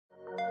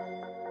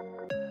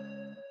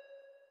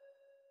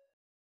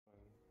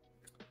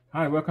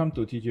Hi, welcome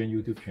to TGN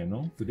YouTube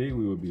channel. Today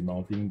we will be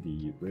mounting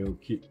the rail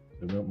kit,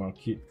 the rail mount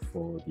kit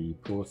for the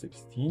Pro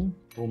 16,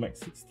 Pro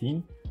Max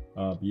 16.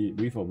 Be it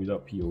with or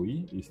without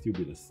PoE, it still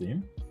be the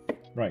same.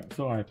 Right,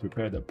 so I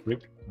prepared a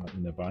brick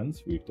in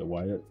advance with the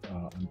wires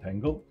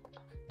untangled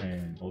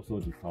and also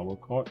the power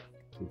cord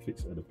to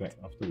fix at the back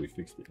after we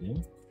fixed it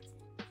in.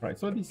 Right,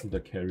 so this is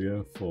the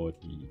carrier for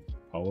the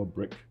power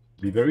brick.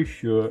 Be very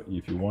sure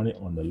if you want it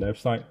on the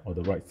left side or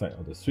the right side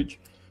of the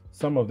switch.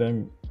 Some of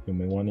them you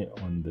may want it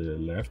on the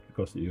left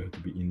because you have to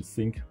be in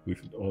sync with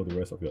all the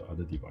rest of your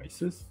other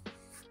devices.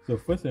 So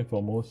first and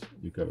foremost,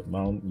 you can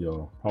mount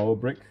your power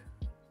brick,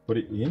 put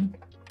it in,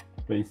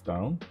 face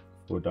down,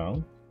 go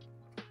down,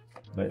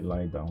 let it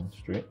lie down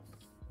straight,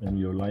 and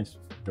your lines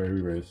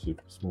very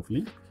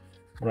smoothly.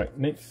 Right,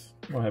 next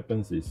what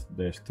happens is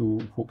there's two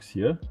hooks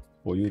here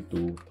for you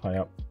to tie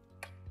up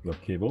your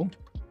cable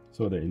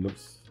so that it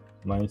looks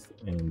nice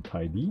and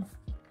tidy.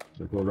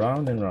 So go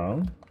round and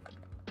round.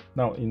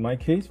 Now in my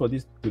case, for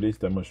today's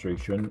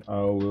demonstration,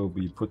 I will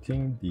be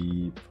putting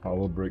the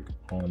power brick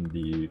on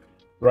the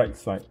right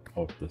side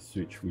of the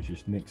switch, which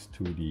is next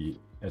to the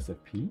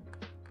SFP,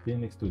 okay,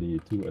 next to the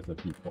two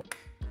SFP ports.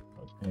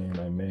 And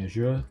I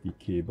measure the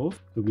cables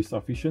to be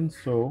sufficient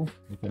so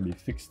it can be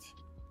fixed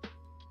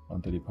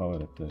onto the power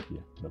adapter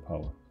here, the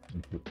power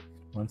input.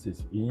 Once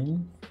it's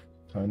in,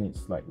 turn it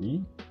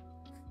slightly,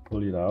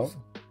 pull it out,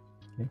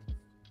 okay,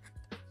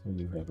 so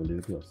you have a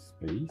little bit of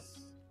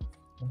space.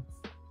 Okay.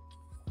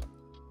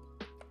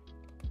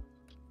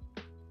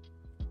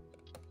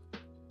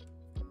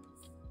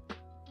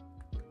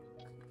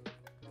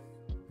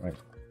 Right,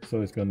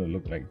 so it's going to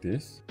look like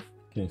this.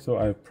 Okay, so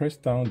I've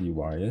pressed down the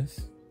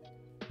wires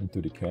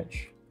into the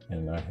catch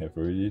and I have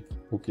already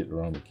hooked it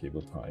around the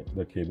cable tie,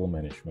 the cable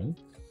management.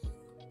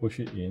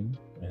 Push it in,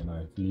 and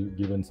I've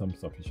given some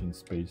sufficient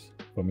space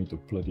for me to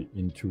plug it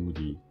into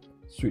the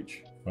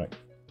switch. Right,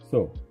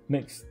 so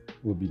next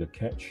will be the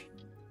catch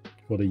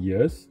for the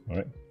ears. All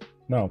right,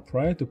 now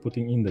prior to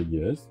putting in the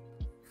ears,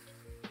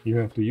 you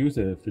have to use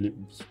a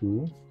Phillips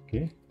screw.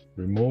 Okay,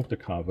 remove the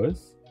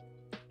covers.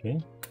 Okay,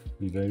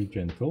 be very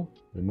gentle,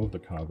 remove the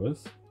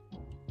covers.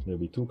 There'll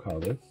be two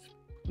covers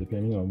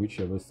depending on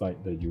whichever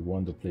side that you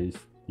want to place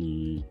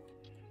the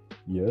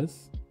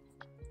ears.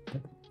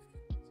 Okay.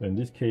 So in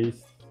this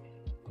case,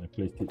 I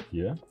placed it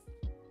here,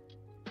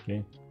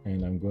 okay,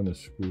 and I'm going to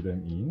screw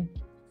them in.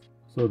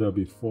 So there'll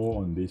be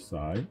 4 on this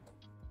side.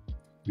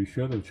 Be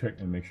sure to check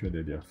and make sure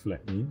that they are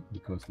flat in,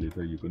 because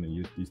later you're going to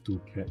use these two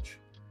catch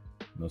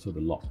and also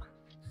the lock.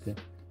 Okay,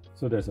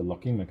 so there's a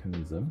locking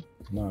mechanism.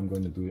 Now I'm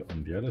going to do it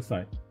on the other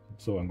side.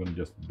 So I'm going to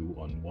just do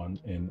on one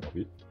end of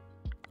it,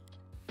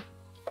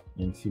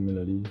 and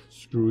similarly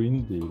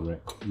screwing the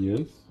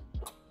ears.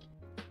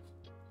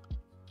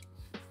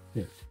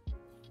 Okay,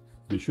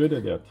 be sure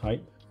that they are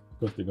tight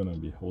because they're going to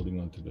be holding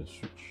on to the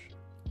switch.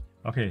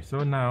 Okay,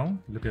 so now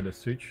look at the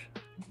switch.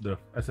 The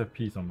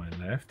SFP is on my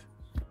left,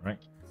 right?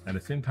 At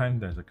the same time,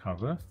 there's a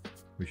cover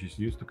which is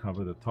used to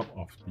cover the top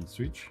of the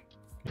switch.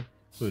 Okay,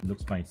 so it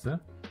looks nicer.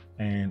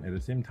 And at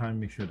the same time,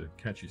 make sure the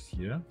catch is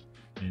here.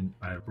 And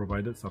I have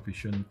provided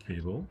sufficient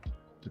cable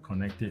to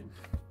connect it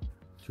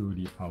to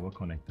the power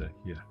connector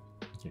here.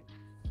 Okay,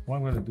 what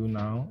I'm going to do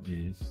now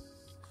is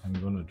I'm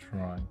going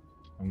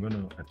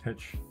to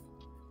attach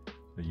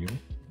the unit,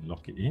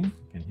 lock it in. You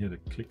can hear the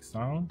click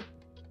sound.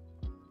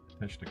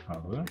 Attach the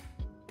cover.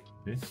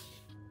 Okay,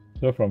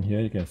 so from here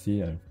you can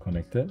see I've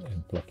connected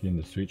and plugged in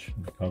the switch.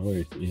 The cover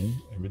is in,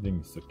 everything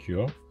is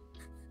secure,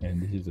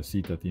 and this is the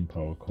C13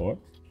 power cord.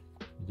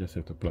 You just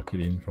have to plug it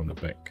in from the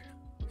back,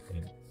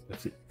 and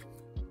that's it.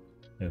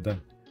 You're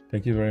done.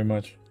 Thank you very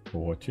much for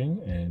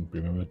watching, and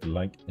remember to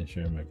like and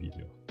share my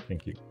video.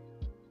 Thank you.